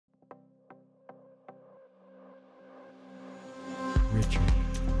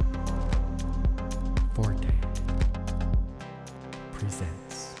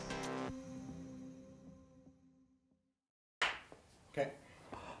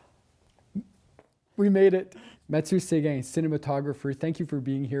We made it. Mathieu Séguin, cinematographer, thank you for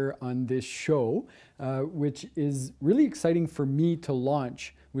being here on this show, which is really exciting for me to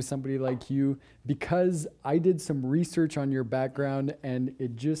launch with somebody like you because I did some research on your background and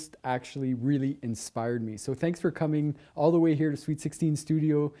it just actually really inspired me. So thanks for coming all the way here to Sweet 16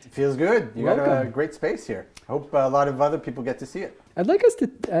 Studio. It feels good. You Welcome. got a great space here. Hope a lot of other people get to see it. I'd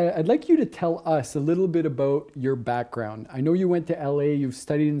like you to tell us a little bit about your background. I know you went to LA, you've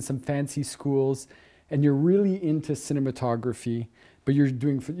studied in some fancy schools, and you're really into cinematography, but you're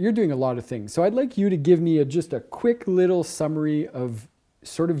doing a lot of things. So I'd like you to give me just a quick little summary of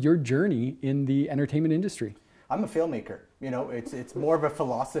sort of your journey in the entertainment industry. I'm a filmmaker. You know, it's more of a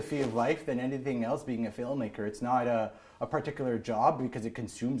philosophy of life than anything else being a filmmaker. It's not a particular job because it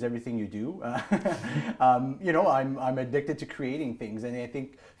consumes everything you do. You know, I'm addicted to creating things, and I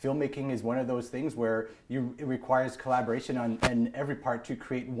think filmmaking is one of those things where it requires collaboration on every part to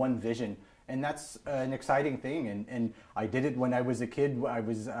create one vision. And that's an exciting thing. And I did it when I was a kid.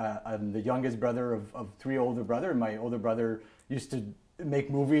 I'm the youngest brother of three older brothers. My older brother used to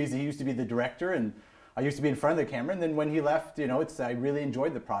make movies. He used to be the director, and I used to be in front of the camera. And then when he left, you know, I really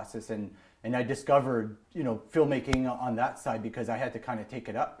enjoyed the process. And I discovered, you know, filmmaking on that side because I had to kind of take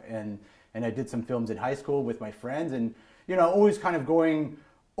it up. And I did some films in high school with my friends. And, you know, always kind of going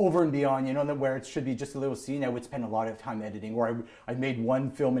over and beyond, you know, where it should be just a little scene, I would spend a lot of time editing. Or I made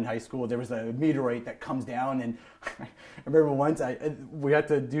one film in high school. There was a meteorite that comes down, and I remember once we had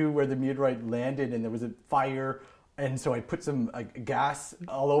to do where the meteorite landed, and there was a fire, and so I put some gas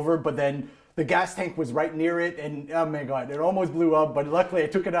all over, but then the gas tank was right near it, and oh my God, it almost blew up. But luckily, I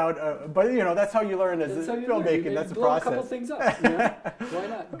took it out. But you know, that's how you learn as a filmmaker. That's the process. Blow a couple things up. Yeah. Why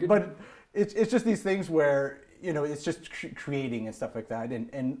not? Good. But it's just these things where, you know, it's just creating and stuff like that.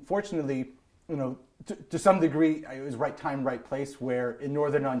 And fortunately, you know, to some degree, it was right time, right place, where in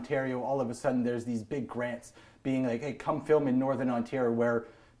Northern Ontario, all of a sudden there's these big grants being like, hey, come film in Northern Ontario, where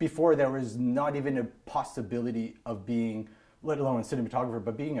before there was not even a possibility of being, let alone a cinematographer,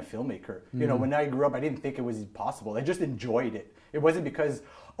 but being a filmmaker. You know, when I grew up, I didn't think it was possible. I just enjoyed it. It wasn't because,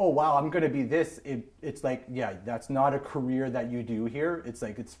 oh, wow, I'm going to be this. It's like, yeah, that's not a career that you do here. It's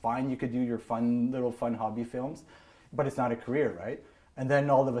like, it's fine. You could do your fun hobby films, but it's not a career, right? And then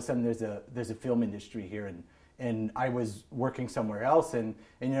all of a sudden there's a film industry here, and I was working somewhere else, and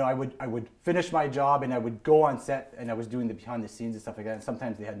you know, I would finish my job and I would go on set, and I was doing the behind the scenes and stuff like that. And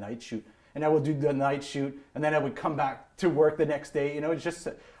sometimes they had night shoot, and I would do the night shoot, and then I would come back to work the next day. You know, it's just,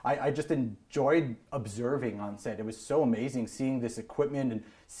 I just enjoyed observing on set. It was so amazing seeing this equipment and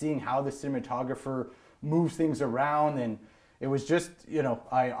seeing how the cinematographer moves things around. And it was just, you know,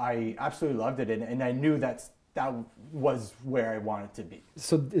 I absolutely loved it. And I knew that was where I wanted to be.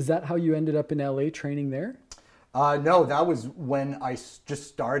 So is that how you ended up in LA training there? No, that was when I just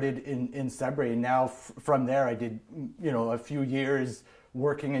started in Sudbury. And now from there, I did, you know, a few years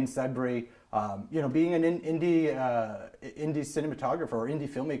working in Sudbury, you know, being an indie cinematographer or indie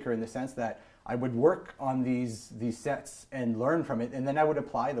filmmaker, in the sense that I would work on these sets and learn from it, and then I would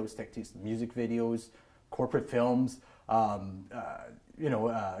apply those techniques, music videos, corporate films, you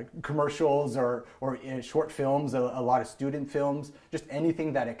know, commercials or short films, a lot of student films, just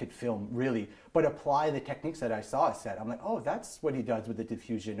anything that I could film, really, but apply the techniques that I saw a set. I'm like, oh, that's what he does with the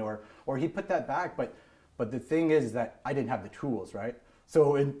diffusion, or he put that back, but the thing is that I didn't have the tools, right?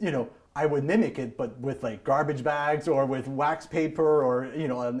 So, you know, I would mimic it, but with like garbage bags or with wax paper, or, you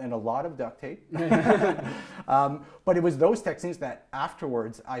know, and a lot of duct tape. But it was those techniques that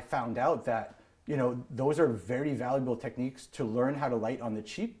afterwards I found out that, you know, those are very valuable techniques to learn how to light on the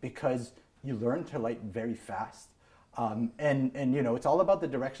cheap, because you learn to light very fast. And you know, it's all about the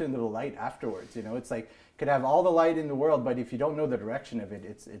direction of the light afterwards. You know, it's like, you could have all the light in the world, but if you don't know the direction of it,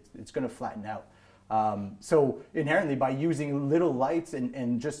 it's going to flatten out. So inherently, by using little lights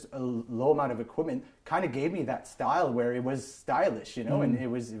and just a low amount of equipment, kind of gave me that style where it was stylish, you know, and it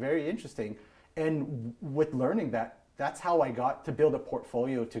was very interesting. And with learning that, that's how I got to build a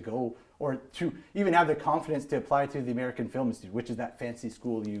portfolio to go, or to even have the confidence to apply to the American Film Institute, which is that fancy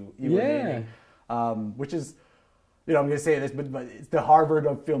school you were naming, which is, you know, I'm going to say this, but it's the Harvard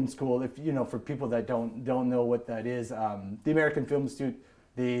of film school. If, you know, for people that don't know what that is, the American Film Institute,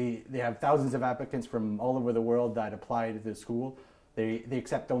 they have thousands of applicants from all over the world that apply to the school. They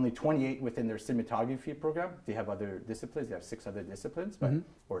accept only 28 within their cinematography program. They have other disciplines. They have 6 other disciplines, but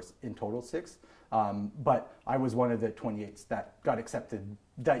or in total 6. But I was one of the 28s that got accepted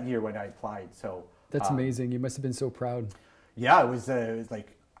that year when I applied. So that's amazing. You must have been so proud. Yeah, it was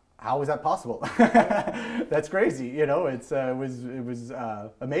like, how was that possible? That's crazy. You know, it was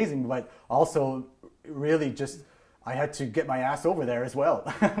amazing, but also really just I had to get my ass over there as well,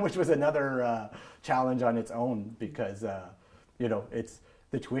 which was another challenge on its own because, you know,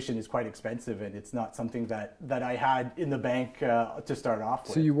 the tuition is quite expensive and it's not something that I had in the bank to start off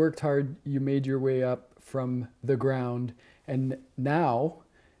with. So you worked hard, you made your way up from the ground, and now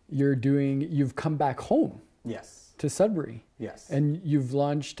you've come back home. Yes. To Sudbury. Yes. And you've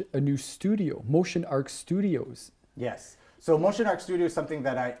launched a new studio, Motion Arc Studios. Yes. So Motion Arc Studio is something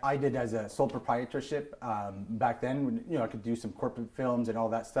that I did as a sole proprietorship back then. When, you know, I could do some corporate films and all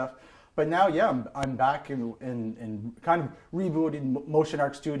that stuff. But now, yeah, I'm back and kind of rebooted Motion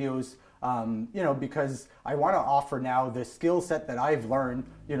Arc Studios, you know, because I want to offer now the skill set that I've learned,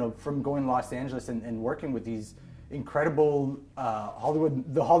 you know, from going to Los Angeles and working with these incredible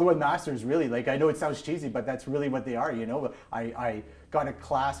the Hollywood masters, really. Like, I know it sounds cheesy, but that's really what they are, you know. I got a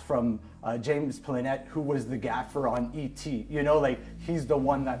class from James Palinette, who was the gaffer on E.T., you know, like, he's the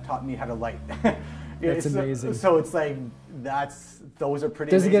one that taught me how to light. That's amazing. So it's like, those are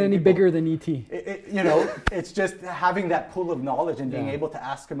pretty Does it get any people. bigger than E.T.? You know, it's just having that pool of knowledge and being able to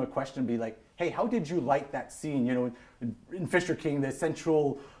ask him a question and be like, hey, how did you light that scene? You know, in Fisher King, the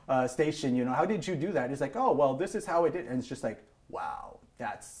central station, you know, how did you do that? He's like, oh, well, this is how I did. And it's just like, wow,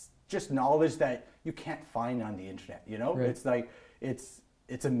 that's just knowledge that you can't find on the internet, you know? Right. It's like,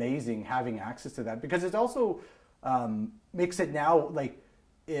 it's amazing having access to that, because it also makes it now like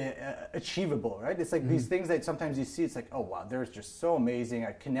achievable, right? It's like these things that sometimes you see, it's like, oh wow, they're just so amazing,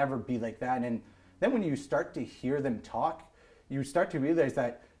 I can never be like that. And then when you start to hear them talk, you start to realize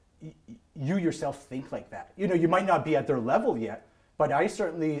that you yourself think like that. You know, you might not be at their level yet, but I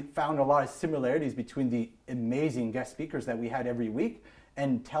certainly found a lot of similarities between the amazing guest speakers that we had every week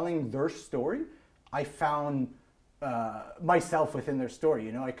and telling their story. I found myself within their story.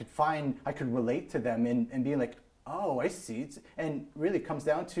 You know, I could relate to them and being like, oh, I see. And really comes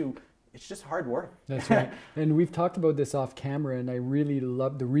down to, it's just hard work. That's right. And we've talked about this off camera, and I really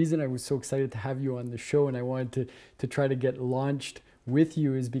love the reason I was so excited to have you on the show and I wanted to try to get launched with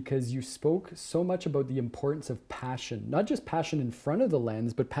you is because you spoke so much about the importance of passion, not just passion in front of the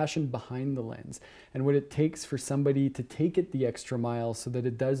lens, but passion behind the lens, and what it takes for somebody to take it the extra mile so that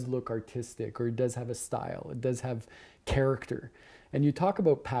it does look artistic, or it does have a style, it does have character. And you talk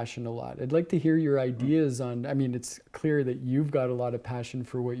about passion a lot. I'd like to hear your ideas on, I mean, it's clear that you've got a lot of passion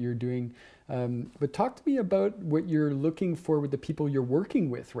for what you're doing, but talk to me about what you're looking for with the people you're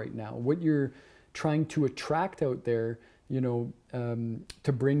working with right now, what you're trying to attract out there, you know,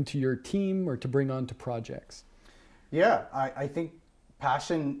 to bring to your team or to bring onto projects. Yeah, I think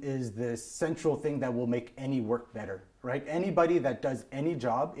passion is the central thing that will make any work better, right? Anybody that does any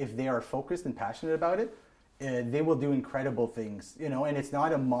job, if they are focused and passionate about it, they will do incredible things, you know, and it's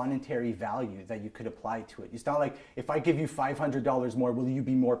not a monetary value that you could apply to it. It's not like, if I give you $500 more, will you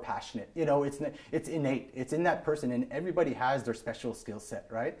be more passionate? You know, it's innate. It's in that person, and everybody has their special skill set,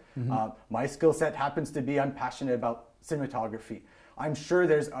 right? My skill set happens to be, I'm passionate about cinematography. I'm sure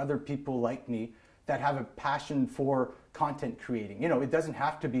there's other people like me that have a passion for content creating. You know, it doesn't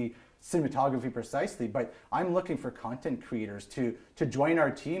have to be cinematography precisely, but I'm looking for content creators to join our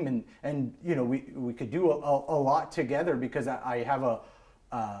team, and you know, we could do a lot together, because I have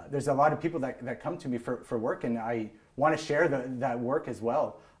there's a lot of people that come to me for work, and I want to share that work as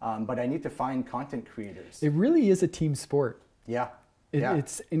well, but I need to find content creators. It really is a team sport. Yeah.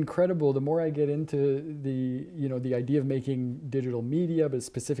 It's incredible. The more I get into the idea of making digital media, but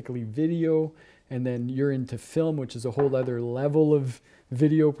specifically video, and then you're into film, which is a whole other level of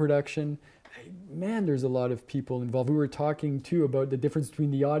video production. Man, there's a lot of people involved. We were talking too about the difference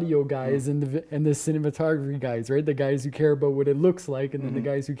between the audio guys and the cinematography guys, right? The guys who care about what it looks like, and then the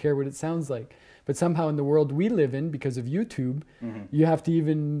guys who care what it sounds like. But somehow in the world we live in, because of YouTube, you have to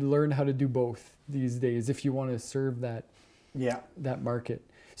even learn how to do both these days if you want to serve that market.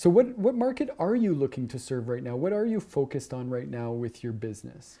 So what market are you looking to serve right now? What are you focused on right now with your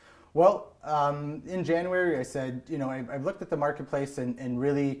business? Well, in January, I said, you know, I've looked at the marketplace and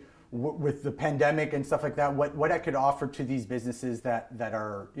really with the pandemic and stuff like that, what I could offer to these businesses that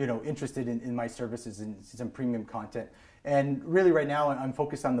are, you know, interested in my services and some premium content. And really right now I'm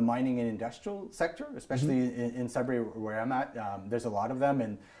focused on the mining and industrial sector, especially in Sudbury where I'm at. There's a lot of them,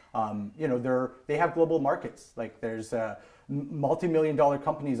 and you know, they have global markets. Like, there's multi-million-dollar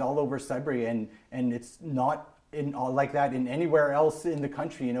companies all over Sudbury, and it's not like that in anywhere else in the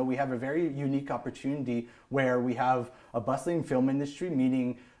country. You know, we have a very unique opportunity where we have a bustling film industry,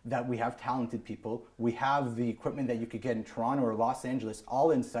 meaning that we have talented people. We have the equipment that you could get in Toronto or Los Angeles,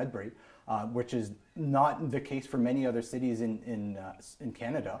 all in Sudbury, which is not the case for many other cities in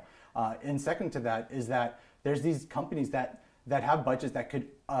Canada. And second to that is that there's these companies that have budgets that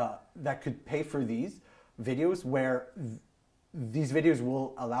could pay for these, videos where these videos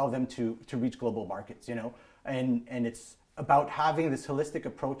will allow them to reach global markets, you know, and it's about having this holistic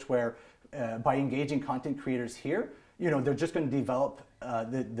approach where by engaging content creators here, you know, they're just going to develop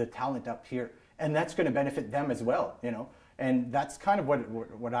the talent up here, and that's going to benefit them as well, you know, and that's kind of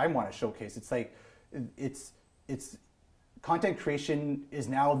what I want to showcase. It's like it's content creation is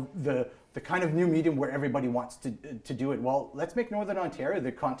now the kind of new medium where everybody wants to do it. Well, let's make Northern Ontario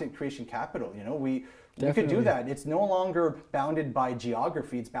the content creation capital. You know, we can do that. It's no longer bounded by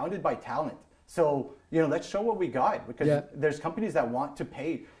geography; it's bounded by talent. So, you know, let's show what we got, because there's companies that want to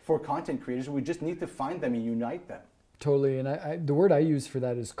pay for content creators. We just need to find them and unite them. Totally. And the word I use for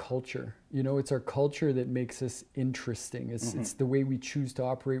that is culture. You know, it's our culture that makes us interesting. It's the way we choose to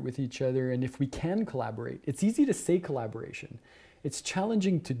operate with each other. And if we can collaborate, it's easy to say collaboration. It's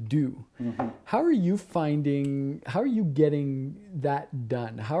challenging to do. How are you getting that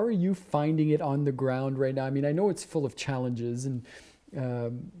done? How are you finding it on the ground right now? I mean, I know it's full of challenges, and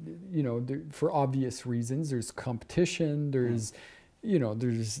you know, for obvious reasons. There's competition, there's you know,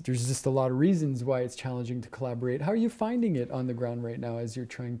 there's just a lot of reasons why it's challenging to collaborate. How are you finding it on the ground right now as you're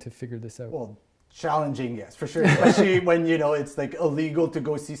trying to figure this out? Well, challenging, yes, for sure. Especially when, you know, it's like illegal to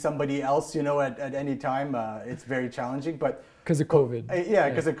go see somebody else, you know, at any time. It's very challenging, but because of COVID.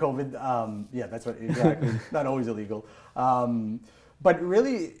 Because of COVID. Yeah, that's what, exactly. Not always illegal. But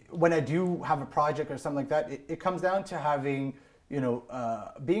really, when I do have a project or something like that, it comes down to having, you know,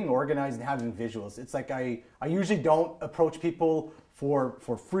 being organized and having visuals. It's like I usually don't approach people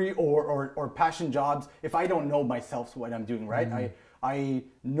for free or passion jobs if I don't know myself what I'm doing, right? I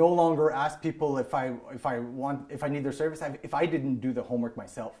no longer ask people if I need their service if I didn't do the homework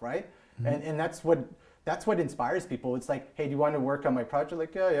myself, right? And that's what inspires people. It's like, hey, do you want to work on my project?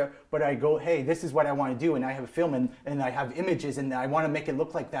 Like, yeah. But I go, hey, this is what I want to do, and I have a film, and I have images, and I want to make it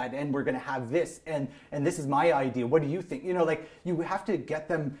look like that, and we're going to have this, and this is my idea. What do you think? You know, like, you have to get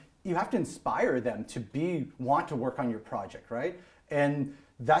them, you have to inspire them to want to work on your project, right? And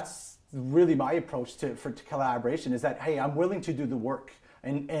that's really my approach to collaboration, is that, hey, I'm willing to do the work.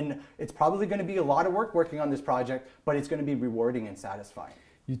 And it's probably going to be a lot of work working on this project, but it's going to be rewarding and satisfying.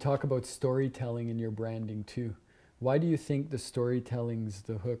 You talk about storytelling in your branding too. Why do you think the storytelling's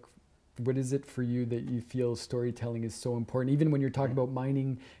the hook? What is it for you that you feel storytelling is so important? Even when you're talking about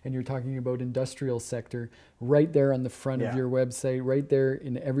mining and you're talking about industrial sector, right there on the front of your website, right there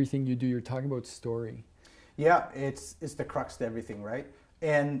in everything you do, you're talking about story. Yeah, it's the crux to everything, right?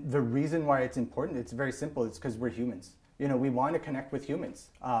 And the reason why it's important, it's very simple. It's because we're humans. You know, we want to connect with humans.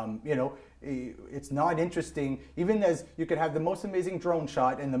 You know, it's not interesting, even as you could have the most amazing drone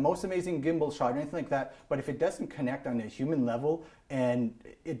shot and the most amazing gimbal shot or anything like that, but if it doesn't connect on a human level and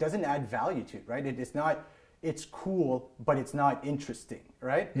it doesn't add value to it, right? It's cool, but it's not interesting,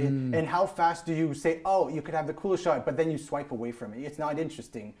 right? And how fast do you say, oh, you could have the coolest shot, but then you swipe away from it? It's not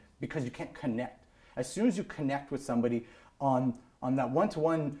interesting because you can't connect. As soon as you connect with somebody on that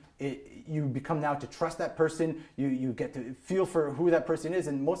one-to-one, you become now to trust that person, you get to feel for who that person is,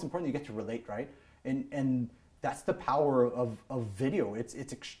 and most importantly, you get to relate, right? And that's the power of video. It's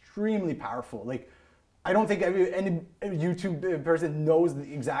extremely powerful. Like, I don't think any YouTube person knows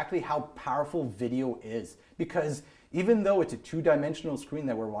exactly how powerful video is, because even though it's a two-dimensional screen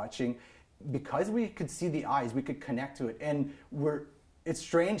that we're watching, because we could see the eyes, we could connect to it, and it's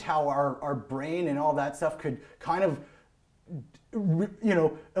strange how our brain and all that stuff could kind of, you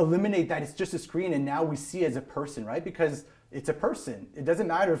know, eliminate that it's just a screen and now we see as a person, right? Because it's a person. It doesn't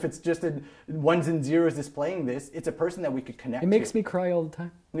matter if it's just ones and zeros displaying this. It's a person that we could connect to. It makes me cry all the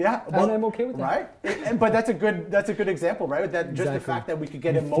time. Yeah, well, and I'm okay with that. Right? But that's a good example, right? That just the fact that we could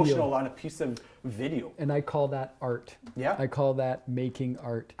get emotional on a piece of video. And I call that art. Yeah. I call that making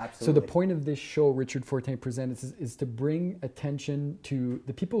art. Absolutely. So the point of this show, Richard Fortin Presents, is to bring attention to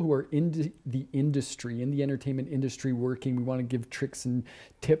the people who are in the industry, in the entertainment industry working. We want to give tricks and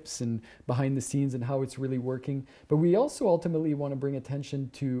tips and behind the scenes and how it's really working. But we also ultimately want to bring attention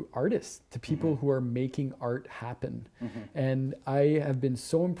to artists, to people who are making art happen. And I have been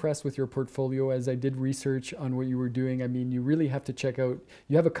so impressed with your portfolio as I did research on what you were doing. I mean, you really have to check out,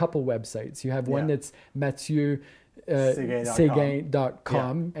 you have a couple websites. You have one that's Mathieu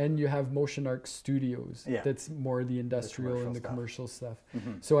Séguin.com, and you have Motion Arc Studios. That's more the industrial and the commercial stuff.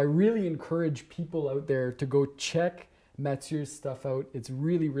 So I really encourage people out there to go check Mathieu's stuff out. It's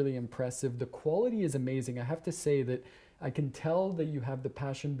really, really impressive. The quality is amazing. I have to say that I can tell that you have the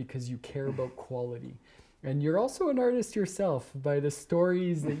passion because you care about quality. And you're also an artist yourself. By the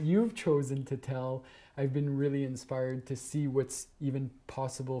stories that you've chosen to tell, I've been really inspired to see what's even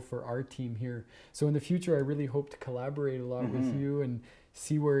possible for our team here. So in the future, I really hope to collaborate a lot with you and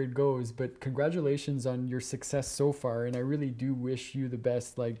see where it goes. But congratulations on your success so far, and I really do wish you the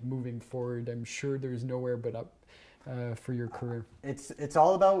best, like moving forward. I'm sure there's nowhere but up for your career. It's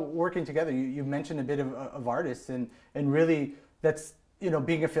all about working together. You mentioned a bit of artists, and really that's, you know,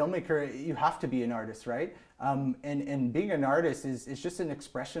 being a filmmaker, you have to be an artist, right? And being an artist is just an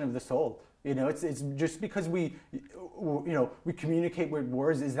expression of the soul. You know, it's just because we communicate with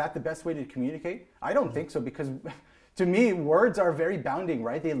words, is that the best way to communicate? I don't think so, because to me, words are very bounding,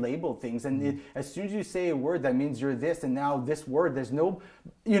 right? They label things, and as soon as you say a word, that means you're this, and now this word, there's no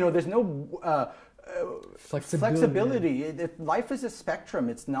flexibility. Life is a spectrum.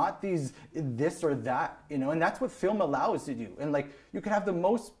 It's not this or that, you know, and that's what film allows you to do. And like, you could have the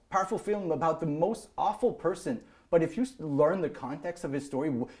most powerful film about the most awful person, but if you learn the context of his story,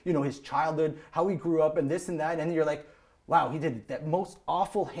 you know, his childhood, how he grew up, and this and that, and you're like, wow, he did that most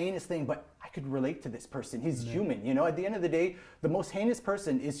awful, heinous thing, but I could relate to this person. He's human. You know, at the end of the day, the most heinous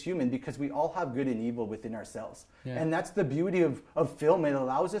person is human, because we all have good and evil within ourselves. Yeah. And that's the beauty of film. It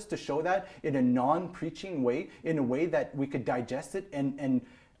allows us to show that in a non-preaching way, in a way that we could digest it and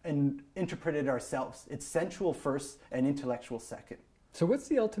interpret it ourselves. It's sensual first and intellectual second. So what's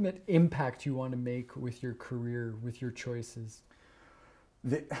the ultimate impact you want to make with your career, with your choices?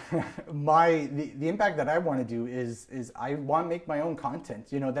 The impact that I want to do is I want to make my own content.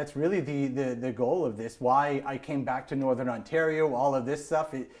 You know, that's really the goal of this. Why I came back to Northern Ontario, all of this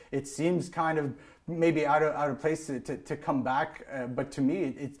stuff. It seems kind of maybe out of place to come back, but to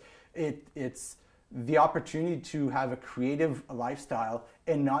me it's the opportunity to have a creative lifestyle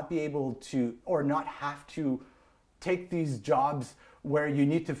and not be able to, or not have to take these jobs where you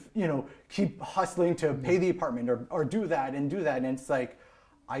need to, you know, keep hustling to pay the apartment or do that. And it's like,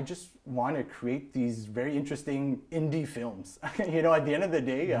 I just want to create these very interesting indie films. You know, at the end of the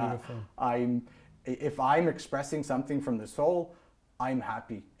day, if I'm expressing something from the soul, I'm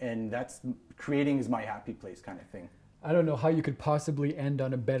happy, and creating is my happy place kind of thing. I don't know how you could possibly end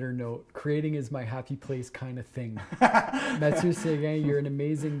on a better note. Creating is my happy place kind of thing. Mathieu Séguin, you're an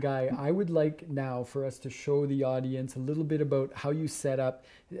amazing guy. I would like now for us to show the audience a little bit about how you set up,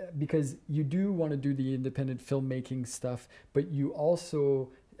 because you do want to do the independent filmmaking stuff, but you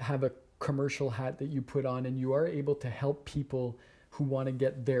also have a commercial hat that you put on, and you are able to help people who want to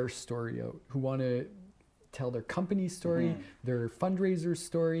get their story out, who want to tell their company story, their fundraiser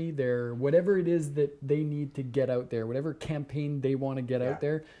story, their whatever it is that they need to get out there, whatever campaign they want to get out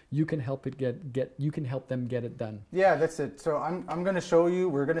there, you can help it you can help them get it done. Yeah, that's it. So I'm going to show you,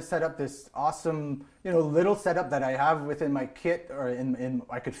 we're going to set up this awesome, you know, little setup that I have within my kit, or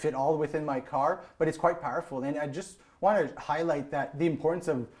I could fit all within my car, but it's quite powerful. And I just want to highlight that the importance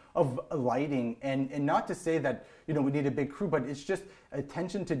of lighting, and not to say that, you know, we need a big crew, but it's just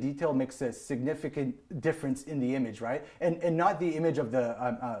attention to detail makes a significant difference in the image, right? And not the image of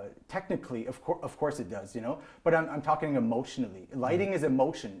the technically, of course it does, you know, but I'm talking emotionally. Lighting is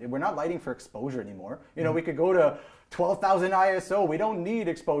emotion. We're not lighting for exposure anymore. You know, we could go to 12,000 ISO. We don't need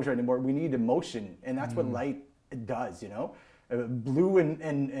exposure anymore. We need emotion, and that's what light does, you know. Blue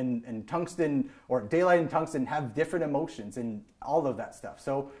and tungsten, or daylight and tungsten, have different emotions and all of that stuff.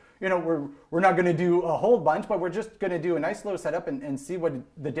 So, you know, we're not going to do a whole bunch, but we're just going to do a nice little setup and see what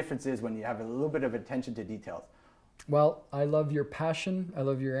the difference is when you have a little bit of attention to details. Well, I love your passion. I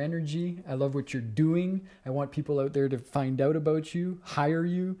love your energy. I love what you're doing. I want people out there to find out about you, hire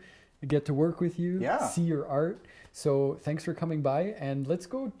you, get to work with you, see your art. So thanks for coming by, and let's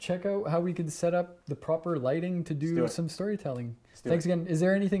go check out how we can set up the proper lighting to do some storytelling. Thanks again. Is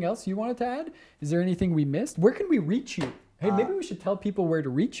there anything else you wanted to add? Is there anything we missed? Where can we reach you? Hey, maybe we should tell people where to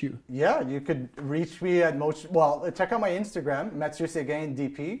reach you. Yeah, you could reach me at check out my Instagram, Mathieu Séguin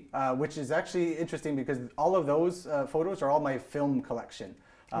DP, which is actually interesting because all of those photos are all my film collection.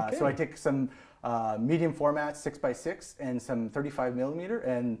 So I take some medium format 6x6 and some 35mm,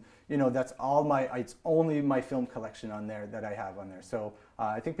 and you know, that's all it's only my film collection on there that I have on there. So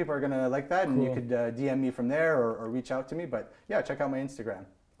I think people are gonna like that, and you could DM me from there or reach out to me. But yeah, check out my Instagram.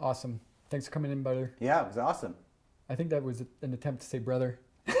 Awesome. Thanks for coming in, brother. Yeah, it was awesome. I think that was an attempt to say brother.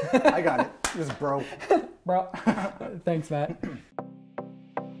 I got it. Just bro. Bro. Thanks, Matt.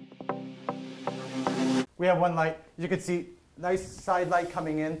 We have one light. You can see nice side light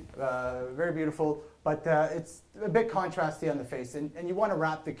coming in. Very beautiful. But it's a bit contrasty on the face. And you want to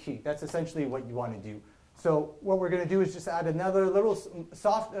wrap the key. That's essentially what you want to do. So what we're going to do is just add another little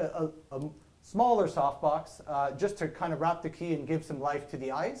smaller softbox just to kind of wrap the key and give some life to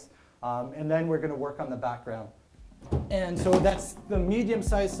the eyes. And then we're going to work on the background. And so that's the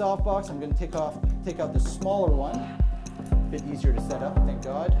medium-sized softbox. I'm going to take out the smaller one. A bit easier to set up, thank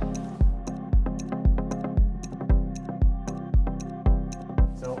God.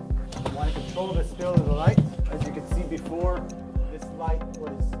 before, this light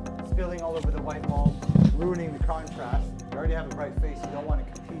was spilling all over the white wall, ruining the contrast. You already have a bright face, you don't want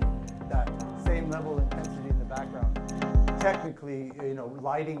to compete that same level of intensity in the background. Technically, you know,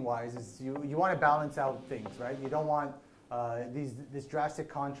 lighting-wise, is you want to balance out things, right? You don't want this drastic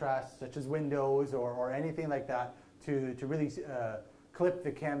contrast, such as windows or anything like that, to really clip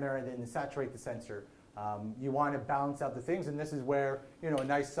the camera and then saturate the sensor. You want to balance out the things, and this is where, you know, a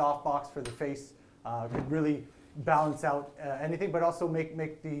nice soft box for the face could really balance out anything, but also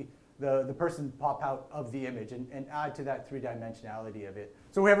make the person pop out of the image and add to that three-dimensionality of it.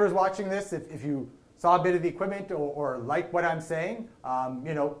 So whoever's watching this, if you saw a bit of the equipment or like what I'm saying,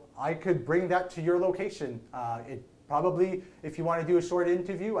 you know, I could bring that to your location. Probably, if you want to do a short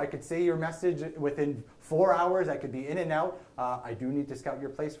interview, I could say your message within 4 hours. I could be in and out. I do need to scout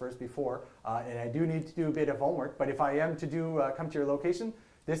your place first before, and I do need to do a bit of homework. But if I am to come to your location,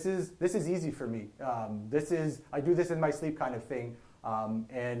 this is easy for me. I do this in my sleep kind of thing.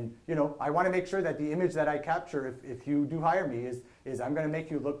 And you know, I want to make sure that the image that I capture, if you do hire me, is I'm going to make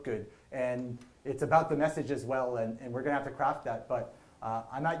you look good. And it's about the message as well, and we're going to have to craft that. But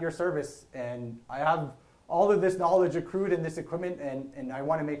I'm at your service, and I have all of this knowledge accrued in this equipment, and I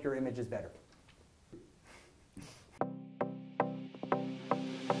want to make your images better.